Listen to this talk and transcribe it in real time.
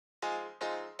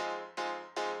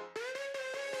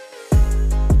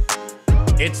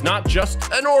It's not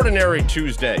just an ordinary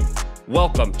Tuesday.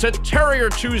 Welcome to Terrier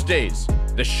Tuesdays,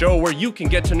 the show where you can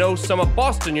get to know some of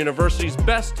Boston University's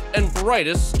best and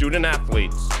brightest student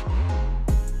athletes.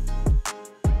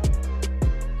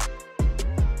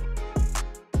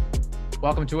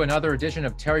 Welcome to another edition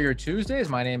of Terrier Tuesdays.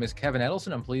 My name is Kevin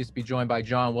Edelson. I'm pleased to be joined by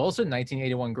John Wilson,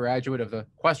 1981 graduate of the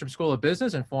Questrop School of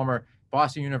Business and former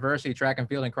Boston University track and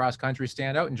field and cross country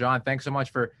standout. And John, thanks so much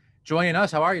for joining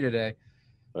us. How are you today?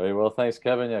 Very well, thanks,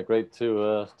 Kevin. Yeah, great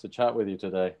to chat with you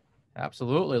today.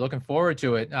 Absolutely, looking forward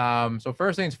to it. So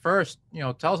first things first,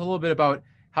 tell us a little bit about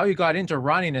how you got into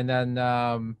running, and then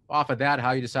off of that,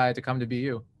 how you decided to come to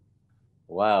BU.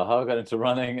 Wow, how I got into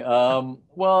running.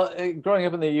 Growing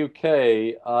up in the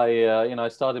UK, I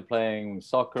started playing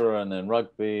soccer and then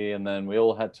rugby, and then we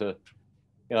all had to,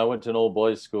 I went to an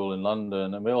all-boys school in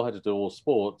London, and we all had to do all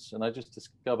sports, and I just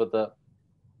discovered that,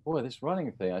 boy, this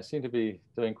running thing, I seem to be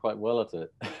doing quite well at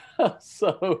it.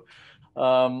 So,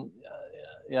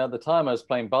 at the time I was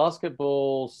playing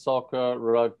basketball, soccer,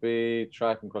 rugby,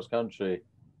 track and cross country.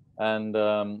 And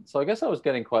so I guess I was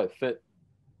getting quite fit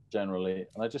generally.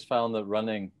 And I just found that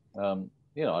running, I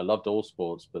loved all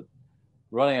sports, but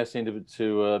running, I seemed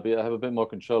to have a bit more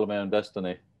control of my own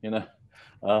destiny, Not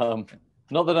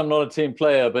that I'm not a team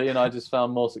player, but, I just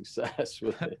found more success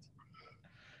with it.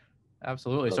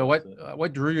 Absolutely. So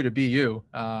what drew you to BU?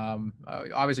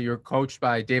 Obviously, you're coached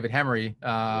by David Hemery,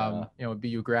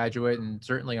 BU graduate, and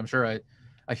certainly, I'm sure,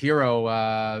 a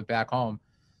hero back home.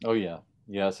 Oh yeah.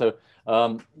 So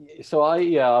once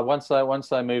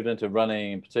I moved into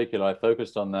running in particular, I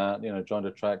focused on that. Joined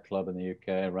a track club in the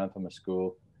UK, ran for my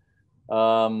school,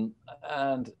 and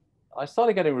I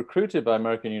started getting recruited by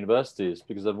American universities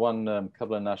because I'd won a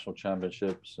couple of national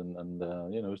championships and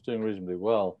was doing reasonably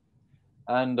well.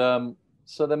 And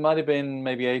so there might have been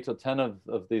maybe 8 or 10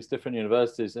 of these different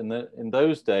universities. In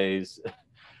those days,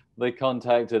 they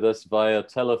contacted us via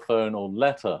telephone or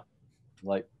letter,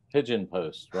 like pigeon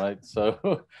post, right?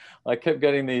 So I kept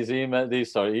getting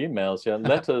emails,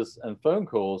 letters and phone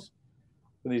calls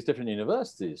from these different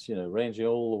universities, ranging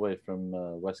all the way from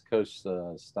West Coast,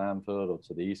 Stanford, or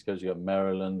to the East Coast. You got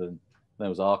Maryland, and there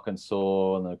was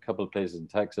Arkansas, and a couple of places in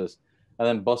Texas, and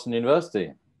then Boston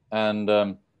University.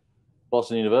 And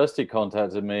Boston University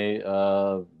contacted me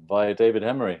via David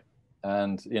Hemery,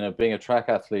 and being a track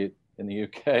athlete in the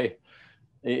UK,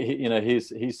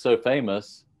 he's so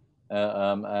famous,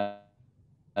 and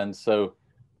so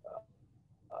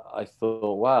I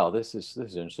thought, wow, this is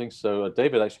interesting. So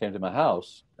David actually came to my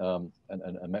house and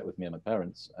met with me and my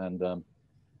parents, and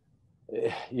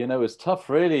it was tough,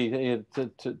 really. It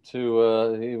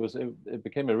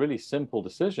became a really simple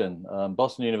decision.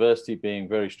 Boston University being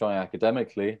very strong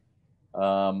academically.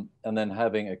 And then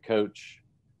having a coach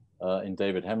in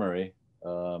David Hemery,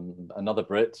 another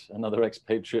Brit, another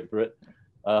expatriate Brit.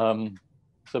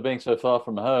 So being so far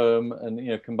from home and,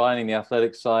 combining the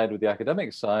athletic side with the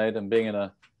academic side and being in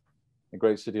a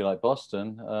great city like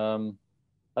Boston,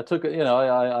 I took,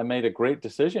 I made a great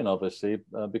decision, obviously,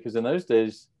 because in those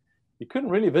days, you couldn't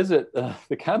really visit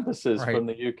the campuses from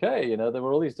the UK. There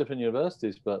were all these different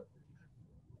universities, but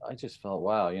I just felt,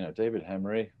 wow, David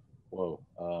Hemery, whoa.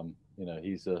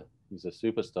 He's a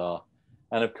superstar.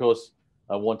 And of course,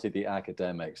 I wanted the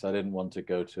academics. I didn't want to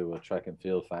go to a track and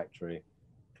field factory.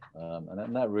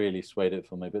 And that really swayed it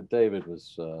for me. But David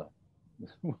was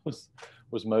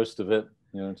most of it,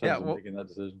 in terms of making that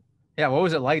decision. Yeah. What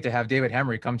was it like to have David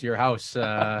Hemery come to your house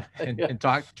and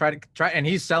try, and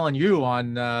he's selling you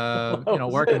on,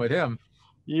 working with him?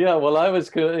 Yeah, well, I was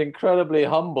incredibly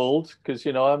humbled because,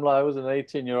 I was an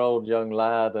 18-year-old young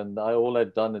lad, and all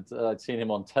I'd done is I'd seen him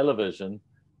on television.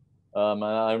 And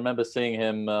I remember seeing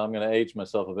him, I'm going to age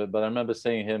myself a bit, but I remember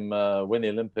seeing him win the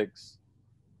Olympics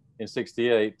in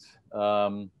 '68.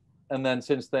 And then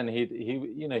since then,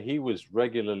 he was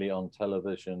regularly on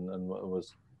television and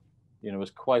was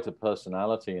quite a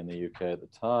personality in the UK at the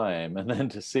time. And then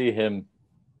to see him,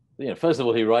 first of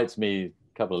all, he writes me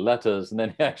a couple of letters, and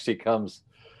then he actually comes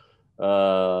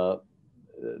to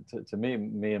me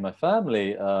and my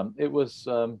family. It was,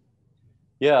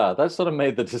 that sort of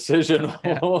made the decision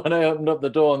when I opened up the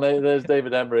door and there's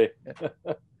David Hemery.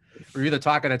 Were you the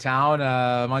talk of the town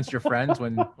amongst your friends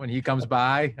when he comes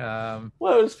by?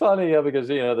 Well, it was funny, because,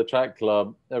 the track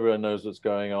club, everyone knows what's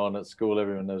going on at school.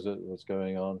 Everyone knows what's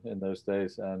going on in those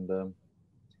days. And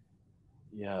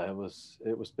it was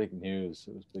big news.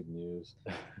 It was big news.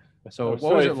 So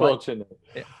what was it fortunate.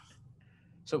 Like?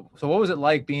 So what was it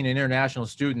like being an international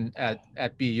student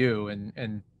at BU?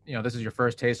 And this is your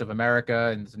first taste of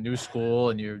America, and it's a new school,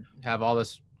 and you have all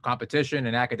this competition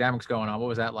and academics going on. What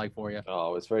was that like for you?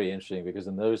 Oh, it's very interesting because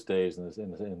in those days, in the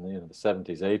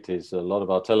 70s, 80s, a lot of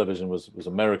our television was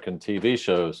American TV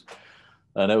shows.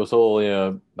 And it was all,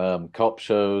 cop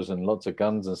shows and lots of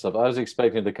guns and stuff. I was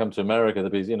expecting to come to America,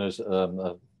 there'd be,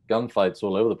 gunfights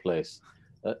all over the place.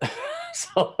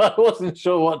 So I wasn't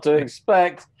sure what to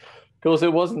expect. Of course,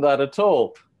 it wasn't that at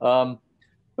all.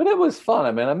 But it was fun.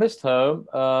 I mean, I missed home,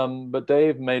 but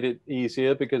Dave made it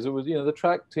easier because it was, the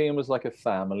track team was like a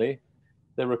family.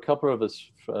 There were a couple of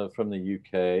us from the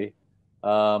UK.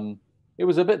 It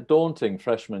was a bit daunting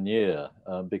freshman year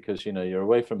because, you're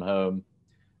away from home.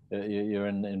 You're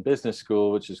in business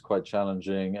school, which is quite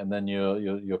challenging, and then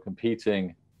you're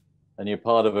competing, and you're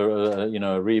part of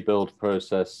a rebuild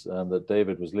process that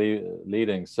David was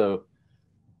leading. So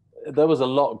there was a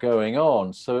lot going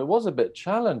on. So it was a bit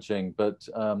challenging, but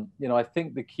I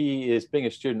think the key is being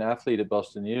a student athlete at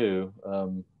Boston U.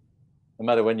 No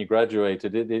matter when you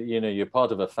graduated, you're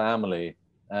part of a family,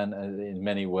 and in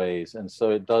many ways, and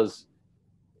so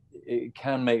it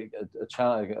can make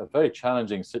a very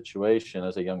challenging situation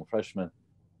as a young freshman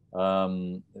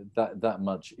that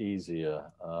much easier.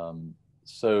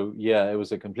 So yeah, it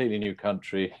was a completely new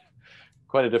country,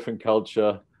 quite a different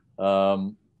culture,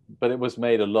 but it was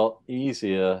made a lot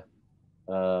easier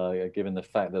given the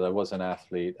fact that I was an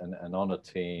athlete and on a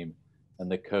team, and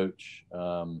the coach,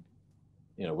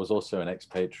 was also an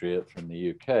expatriate from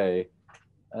the UK.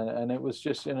 And it was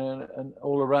just, an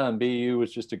all around, BU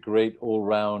was just a great all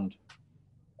round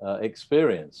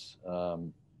experience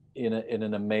in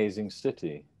an amazing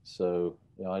city. So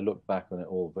I look back on it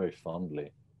all very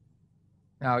fondly.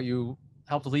 Now, you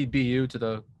helped lead BU to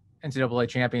the NCAA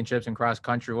championships in cross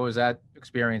country. What was that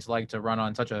experience like to run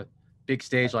on such a big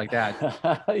stage like that?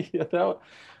 Yeah, that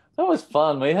was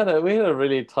fun. We had a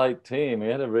really tight team. We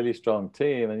had a really strong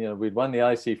team, and we'd won the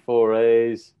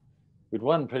IC4As. We'd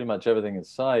won pretty much everything in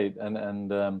sight,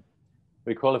 and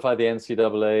we qualified the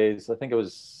NCAAs. I think it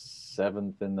was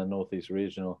 7th in the Northeast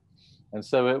Regional, and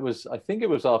so I think it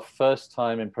was our first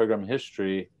time in program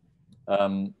history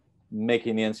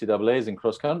making the NCAAs in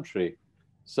cross country.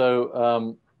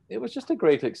 So it was just a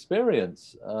great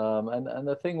experience, and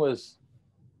the thing was,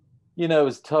 it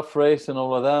was a tough race and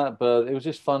all of that, but it was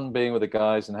just fun being with the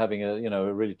guys and having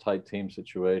a really tight team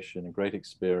situation, a great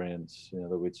experience,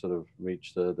 that we'd sort of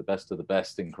reached the best of the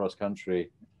best in cross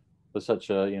country for such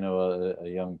a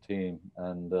young team,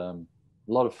 and a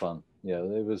lot of fun. Yeah,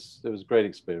 it was a great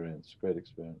experience.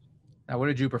 Now, what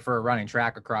did you prefer, running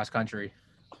track or cross country?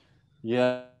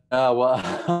 Yeah, well,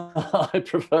 I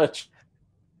prefer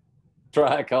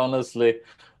track, honestly.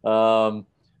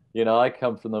 I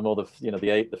come from the more the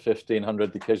 8, the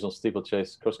 1500, the occasional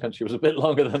steeplechase. Cross country was a bit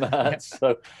longer than that,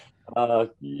 so I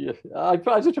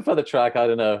just prefer the track. I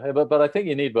don't know, but I think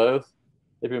you need both.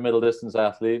 If you're a middle distance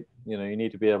athlete, you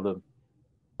need to be able to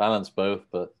balance both.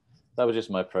 But that was just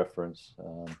my preference.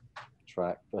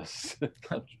 Track versus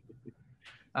country.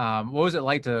 What was it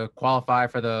like to qualify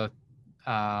for the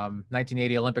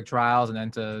 1980 Olympic trials and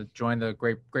then to join the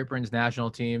Great Britain's national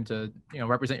team to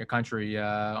represent your country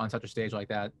on such a stage like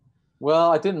that?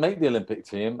 Well, I didn't make the Olympic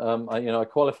team. I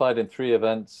qualified in 3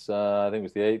 events. I think it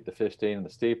was the 8, the 15, and the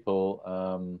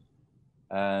steeple.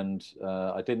 And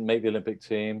I didn't make the Olympic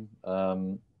team.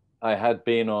 I had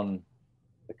been on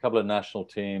a couple of national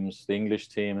teams, the English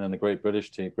team and then the Great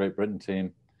Britain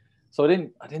team. So I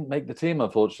didn't make the team,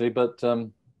 unfortunately, but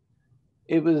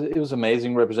it was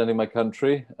amazing representing my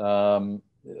country.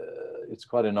 It's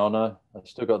quite an honor. I've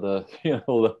still got the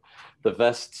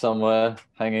vest somewhere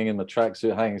hanging in the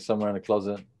tracksuit, hanging somewhere in a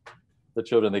closet. The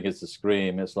children think it's a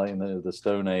Scream. It's like in the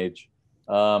Stone Age.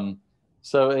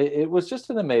 So it was just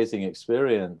an amazing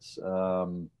experience.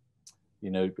 Running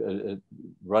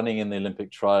in the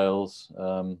Olympic trials.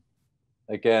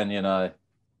 Again,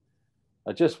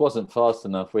 I just wasn't fast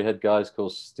enough. We had guys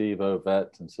called Steve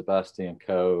Ovett and Sebastian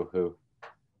Coe who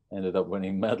ended up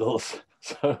winning medals.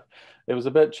 So it was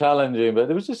a bit challenging,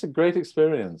 but it was just a great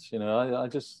experience. I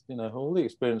just, all the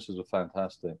experiences were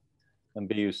fantastic. And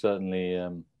BU certainly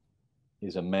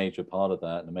is a major part of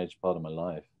that and a major part of my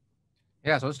life.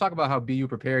 Yeah, so let's talk about how BU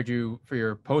prepared you for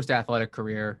your post-athletic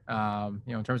career,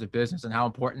 in terms of business and how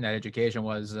important that education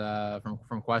was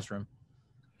from Questrom.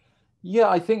 Yeah,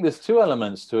 I think there's 2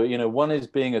 elements to it. One is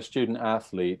being a student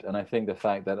athlete. And I think the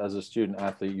fact that as a student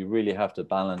athlete, you really have to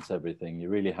balance everything. You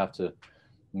really have to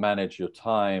manage your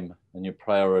time and your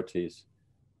priorities.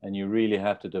 And you really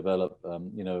have to develop, a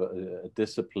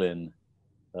discipline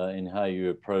in how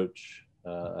you approach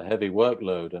a heavy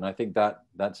workload. And I think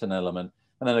that's an element.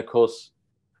 And then, of course,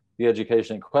 the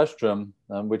education at Questrom,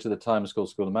 which at the time was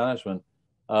called School of Management,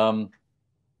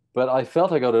 but I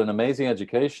felt I got an amazing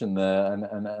education there,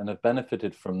 and have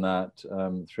benefited from that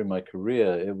through my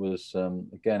career. It was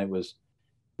again, it was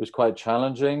quite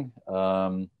challenging,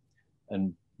 and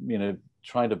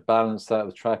trying to balance that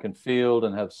with track and field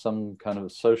and have some kind of a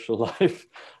social life.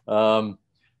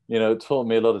 It taught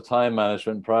me a lot of time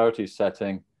management, priority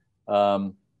setting.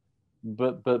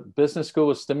 But business school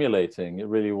was stimulating. It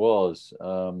really was.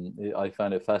 I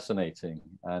found it fascinating,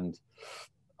 and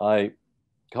I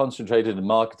concentrated in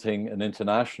marketing and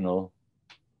international,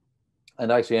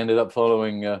 and actually ended up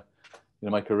following.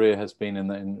 My career has been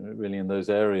really in those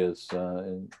areas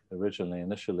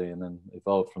initially, and then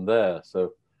evolved from there.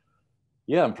 So,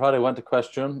 yeah, I'm proud I went to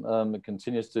Questrom. It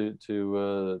continues to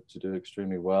do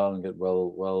extremely well and get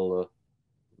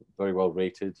very well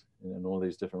rated in all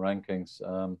these different rankings.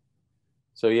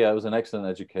 So yeah, it was an excellent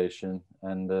education.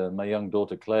 And my young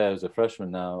daughter Claire, who's a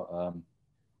freshman now,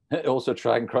 also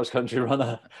track and cross country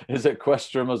runner, is at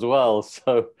Questrom as well.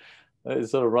 So it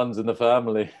sort of runs in the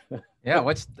family. Yeah,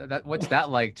 what's that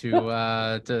like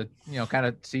to kind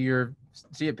of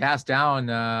see it passed down,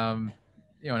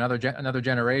 another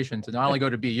generation to not only go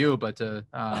to BU but to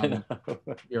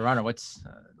be a runner.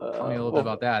 Tell me a little bit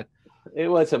about that.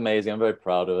 It's amazing. I'm very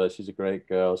proud of her. She's a great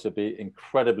girl. She'll be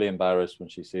incredibly embarrassed when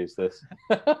she sees this.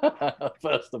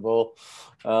 First of all,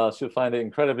 she'll find it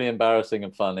incredibly embarrassing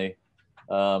and funny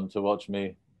to watch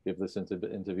me give this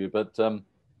interview. But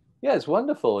yeah, it's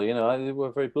wonderful.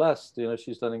 We're very blessed.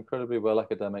 She's done incredibly well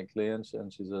academically, and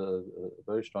she's a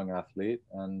very strong athlete.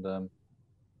 And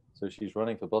so she's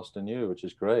running for Boston U, which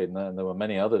is great. And there were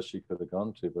many others she could have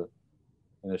gone to,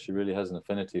 but she really has an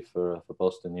affinity for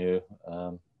Boston U.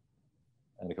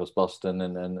 And of course Boston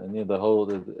and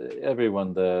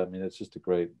everyone there. I mean, it's just a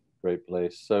great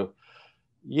place. So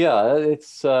yeah,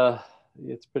 it's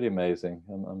pretty amazing.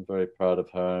 I'm very proud of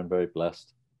her and very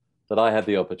blessed that I had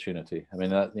the opportunity. I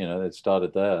mean, it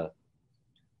started there.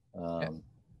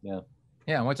 Yeah.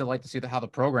 And what's it like to see how the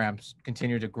programs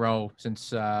continue to grow since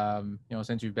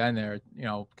since you've been there?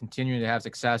 Continuing to have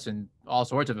success in all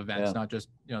sorts of events, not just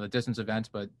the distance events,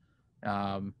 but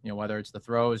whether it's the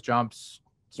throws, jumps,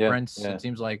 sprints. Yeah. It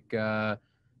seems like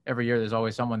every year there's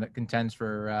always someone that contends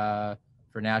for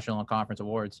national and conference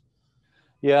awards.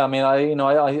 Yeah, I mean,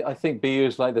 I think BU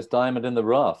is like this diamond in the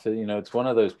rough. It's one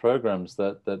of those programs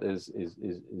that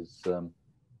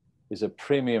is a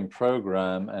premium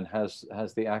program and has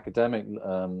the academic,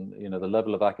 the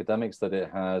level of academics that it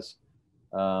has.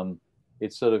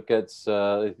 It sort of gets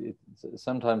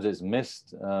sometimes it's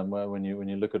missed when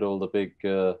you look at all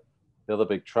the other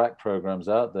big track programs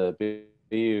out there.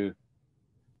 BU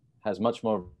has much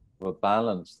more of a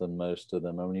balance than most of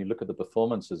them. And when you look at the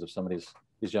performances of some of these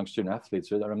young student athletes,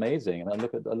 they're amazing. And I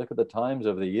look at the times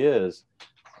over the years.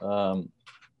 And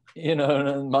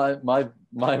I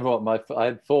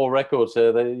had 4 records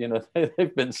here.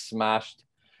 They've been smashed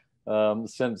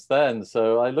since then.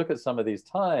 So I look at some of these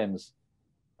times,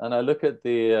 and I look at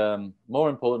more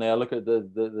importantly, I look at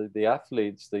the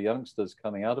athletes, the youngsters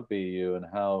coming out of BU, and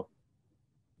how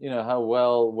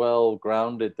well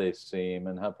grounded they seem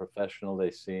and how professional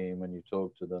they seem when you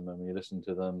talk to them and when you listen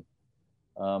to them.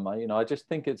 I just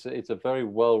think it's a very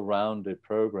well-rounded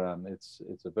program. It's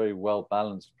a very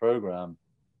well-balanced program,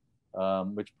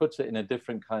 which puts it in a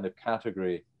different kind of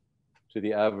category to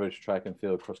the average track and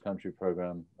field cross-country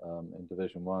program in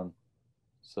Division One.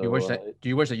 So, do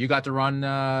you wish that you got to run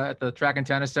at the track and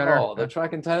tennis center? Oh, the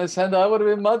track and tennis center, I would have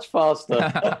been much faster.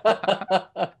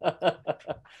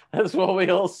 That's what we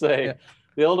all say. Yeah.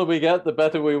 The older we get, the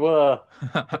better we were.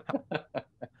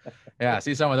 Yeah,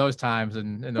 see some of those times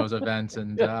in those events,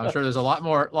 and I'm sure there's a lot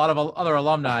of other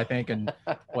alumni, I think. And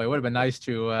boy, it would have been nice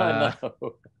to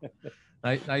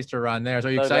nice to run there. So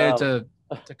are you excited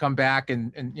to come back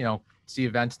and see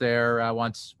events there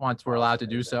once we're allowed to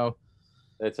do so?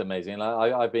 It's amazing.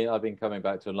 I've been coming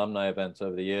back to alumni events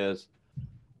over the years,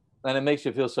 and it makes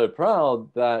you feel so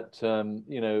proud that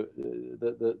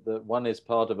that one is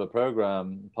part of a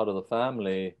program, part of the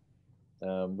family,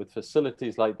 with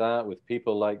facilities like that, with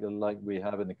people like we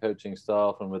have in the coaching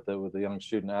staff, and with the young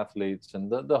student athletes,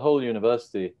 and the whole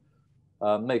university.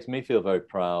 Makes me feel very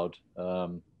proud.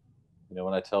 When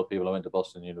I tell people I went to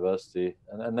Boston University,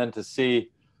 and then to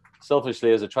see,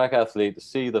 selfishly as a track athlete, to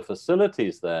see the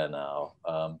facilities there now,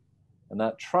 and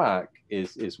that track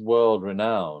is world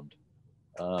renowned.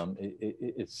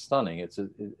 It's stunning. It's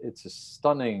a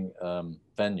stunning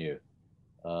venue.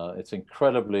 It's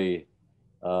incredibly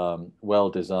well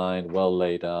designed, well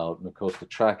laid out, and of course the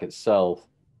track itself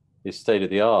is state of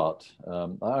the art.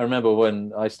 I remember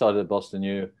when I started at Boston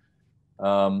U,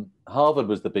 Harvard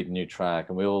was the big new track,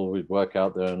 and we'd work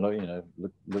out there and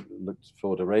looked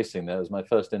forward to racing there. It was my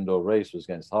first indoor race was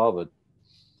against Harvard,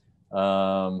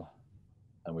 and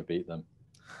we beat them.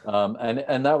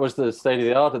 And that was the state of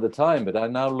the art at the time. But I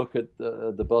now look at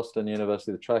the Boston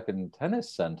University Track and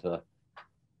Tennis Center.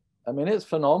 I mean, it's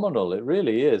phenomenal. It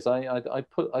really is. I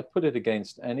put it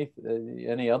against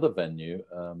any other venue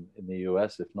in the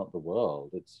US, if not the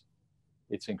world.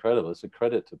 It's incredible. It's a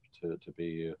credit to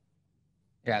BU.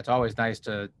 Yeah, it's always nice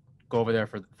to go over there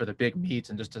for the big meets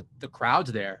and just the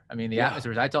crowds there. I mean, the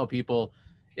atmosphere. I tell people,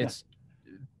 it's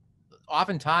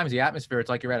oftentimes the atmosphere. It's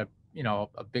like you're at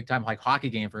a big time like hockey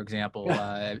game, for example,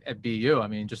 at BU. I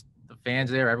mean, just the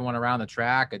fans there, everyone around the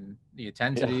track, and the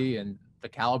intensity and the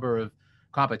caliber of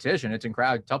competition. It's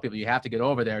incredible. I tell people you have to get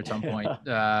over there at some point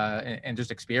and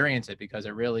just experience it, because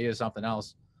it really is something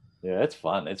else. Yeah, it's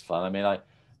fun. It's fun. I mean,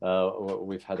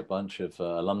 we've had a bunch of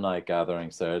alumni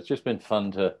gatherings there. It's just been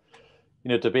fun to,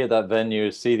 to be at that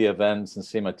venue, see the events, and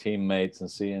see my teammates,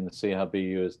 and see how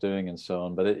BU is doing, and so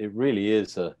on. But it really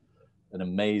is an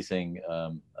amazing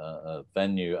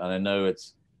venue, and I know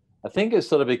I think it's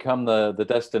sort of become the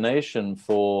destination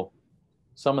for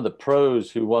some of the pros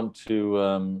who want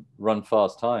to run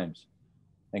fast times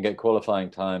and get qualifying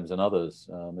times and others.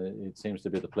 It seems to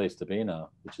be the place to be now,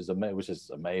 which is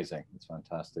amazing. It's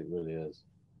fantastic, it really is.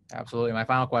 Absolutely. My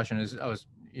final question is,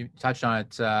 you touched on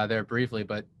it there briefly,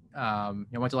 but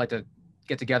what's it like to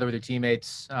get together with your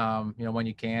teammates, when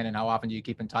you can, and how often do you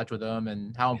keep in touch with them,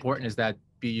 and how important is that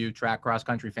BU track cross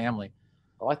country family?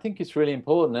 Oh, I think it's really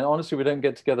important. And honestly, we don't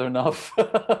get together enough.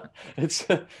 It's,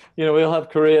 we all have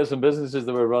careers and businesses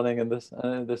that we're running, and this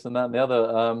and that and the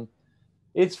other.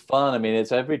 It's fun. I mean,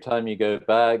 it's every time you go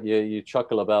back, you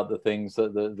chuckle about the things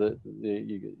that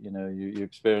you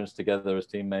experience together as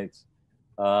teammates.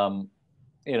 For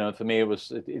me,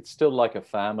 it's still like a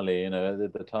family.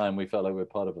 At the time, we felt like we were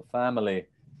part of a family,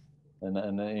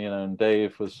 and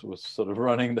Dave was sort of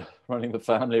running the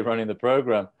family, running the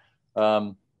program.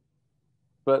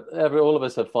 But all of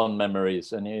us have fond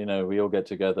memories, and we all get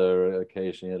together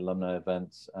occasionally at alumni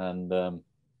events, and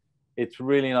it's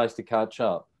really nice to catch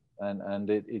up. And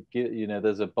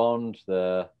there's a bond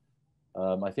there.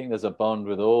 I think there's a bond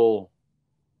with all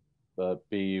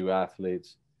BU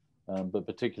athletes, but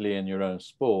particularly in your own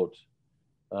sport.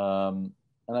 And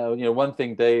one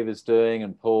thing Dave is doing,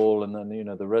 and Paul, and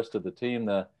then the rest of the team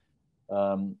there.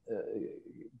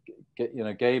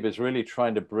 Gabe is really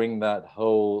trying to bring that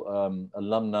whole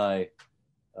alumni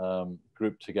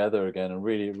group together again, and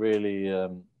really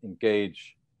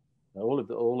engage all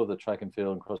of the track and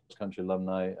field and cross country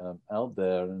alumni out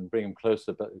there, and bring them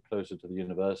closer to the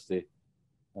university,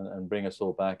 and bring us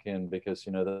all back in, because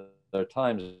there are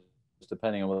times,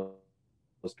 depending on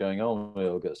what's going on, we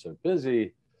all get so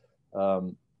busy.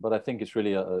 But I think it's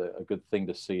really a good thing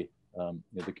to see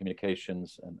the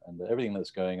communications and everything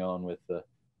that's going on with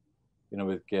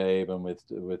with Gabe and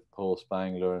with Paul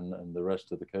Spangler and the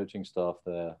rest of the coaching staff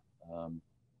there.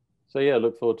 So yeah,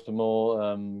 look forward to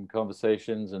more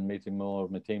conversations and meeting more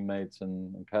of my teammates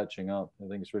and catching up. I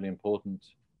think it's really important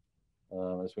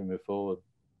as we move forward.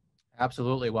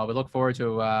 Absolutely. Well, we look forward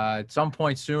to at some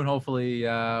point soon, hopefully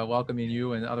welcoming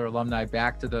you and other alumni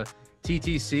back to the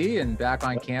TTC and back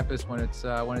on campus when it's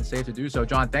safe to do so.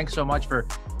 John, thanks so much for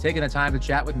taking the time to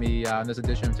chat with me on this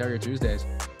edition of Terrier Tuesdays.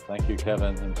 Thank you,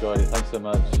 Kevin. Enjoyed it. Thanks so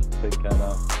much. Take care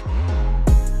now.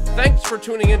 Thanks for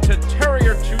tuning in to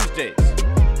Terrier Tuesdays.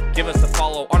 Give us a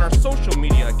follow on our social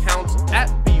media accounts at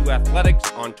BU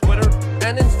Athletics on Twitter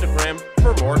and Instagram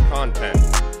for more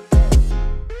content.